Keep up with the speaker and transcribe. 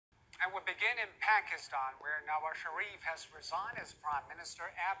And we begin in Pakistan, where Nawaz Sharif has resigned as prime minister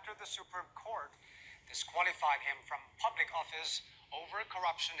after the Supreme Court disqualified him from public office over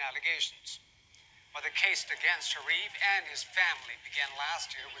corruption allegations. But the case against Sharif and his family began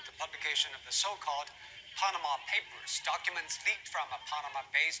last year with the publication of the so-called Panama Papers. Documents leaked from a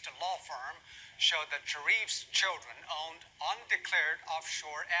Panama-based law firm showed that Sharif's children owned undeclared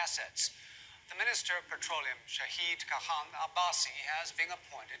offshore assets. The Minister of Petroleum, Shahid Khan Abbasi, has been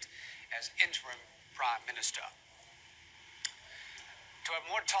appointed as interim prime minister. To have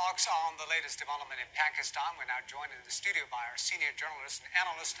more talks on the latest development in Pakistan, we're now joined in the studio by our senior journalist and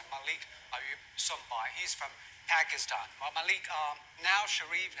analyst, Malik Ayub Sumbal. He's from Pakistan. Well, Malik, now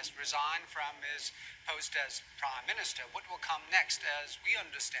Sharif has resigned from his post as prime minister. What will come next? As we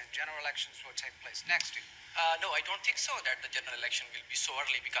understand, general elections will take place next year. No, I don't think so that the general election will be so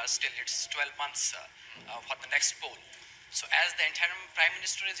early, because still it's 12 months for the next poll. So as the interim prime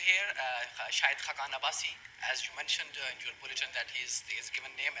minister is here, Shahid Khan Abbasi, as you mentioned in your bulletin, that he is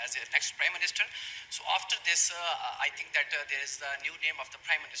given name as the next prime minister. So after this, I think that there is the new name of the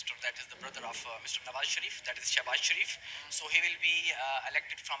prime minister, that is the brother of Mr. Nawaz Sharif, that is Shahbaz Sharif. So he will be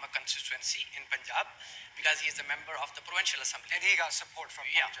elected from a constituency in Punjab, because he is a member of the Provincial Assembly. And he got support from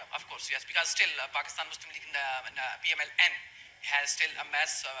Punjab. Of course, yes, because still Pakistan Muslim League PMLN has still a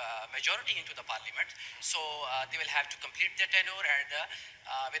mass majority into the parliament. So they will have to complete their tenure, and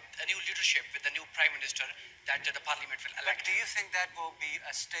with a new leadership, with the new prime minister, that the parliament will elect. But do you think that will be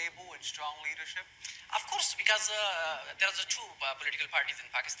a stable and strong leadership? Of course, because there are the two political parties in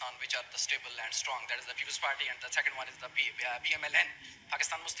Pakistan which are the stable and strong. That is the People's Party, and the second one is the PMLN,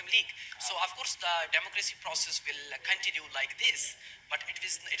 Pakistan Muslim League. So of course the democracy process will continue like this, but it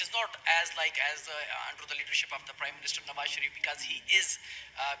is not as under the leadership of the Prime Minister Nawaz Sharif, because he is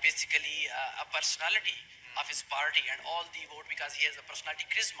basically a personality of his party and all the vote, because he has a personality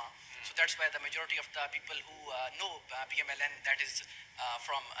charisma. So that's why the majority of the people who know PMLN, that is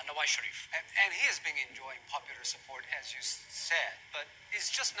from Nawaz Sharif. And he has been enjoying popular support, as you said, but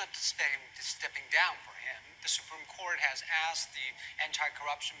it's just not stepping down for him. The Supreme Court has asked the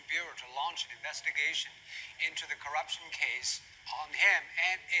Anti-Corruption Bureau to launch an investigation into the corruption case on him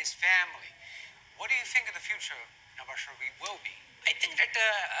and his family. What do you think of the future of Nawaz Sharif will be? I think that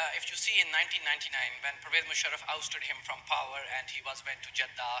if you see in 1999, when Pervez Musharraf ousted him from power and he went to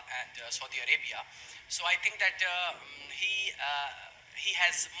Jeddah and Saudi Arabia, so I think that he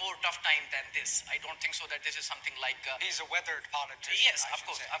has more tough time than this. I don't think so that this is something like... He's a weathered politician. Yes, of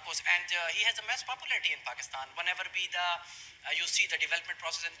course. And he has a mass popularity in Pakistan. Whenever you see the development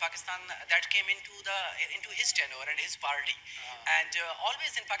process in Pakistan, that came into his tenure and his party. And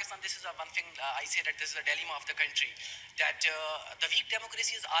always in Pakistan, this is one thing I say, that this is a dilemma of the country, that the weak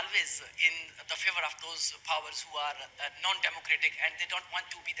democracy is always in the favor of those powers who are non-democratic, and they don't want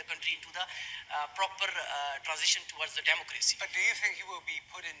to be the country into the proper transition towards the democracy. But do you think he will be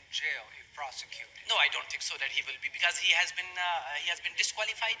put in jail if prosecuted? No, I don't think so that he will be, because he has been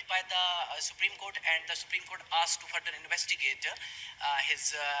disqualified by the Supreme Court, and the Supreme Court asked to further investigate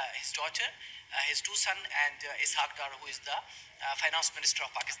his daughter, his two sons, and Ishaq Dar, who is the finance minister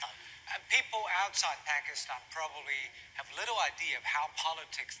of Pakistan. People outside Pakistan probably have little idea of how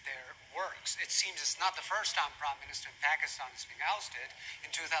politics there works. It seems it's not the first time Prime Minister in Pakistan has been ousted.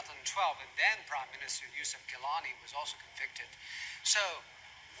 In 2012, and then Prime Minister Yusuf Gilani was also convicted. So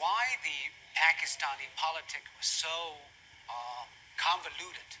why the Pakistani politics was so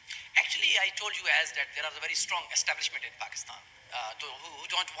convoluted? Actually, I told you that there are a very strong establishment in Pakistan who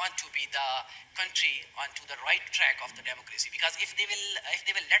don't want to be the country onto the right track of the democracy, because if they will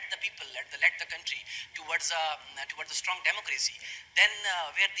let the people, let the country towards a strong democracy, then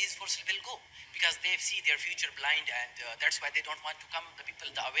where these forces will go, because they see their future blind, and that's why they don't want to come the people,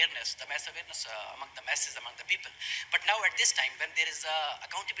 the mass awareness among the masses, among the people. But now at this time, when there is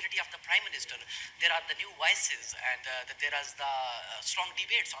accountability of the Prime Minister, there are the new voices, and there is the strong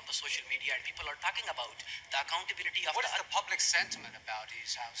debates on the social media, and people are talking about the accountability of... What is the public sentiment about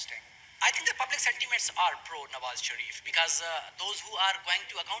his ousting? I think the public sentiments are pro Nawaz Sharif, because those who are going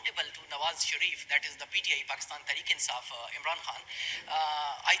to accountable to Nawaz Sharif, that is the PTI, Pakistan Tehreek-e-Insaf, Imran Khan,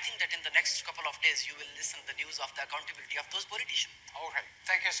 I think that in the next couple of days you will listen the news of the accountability of those politicians. All right.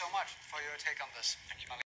 Thank you so much for your take on this. Thank you.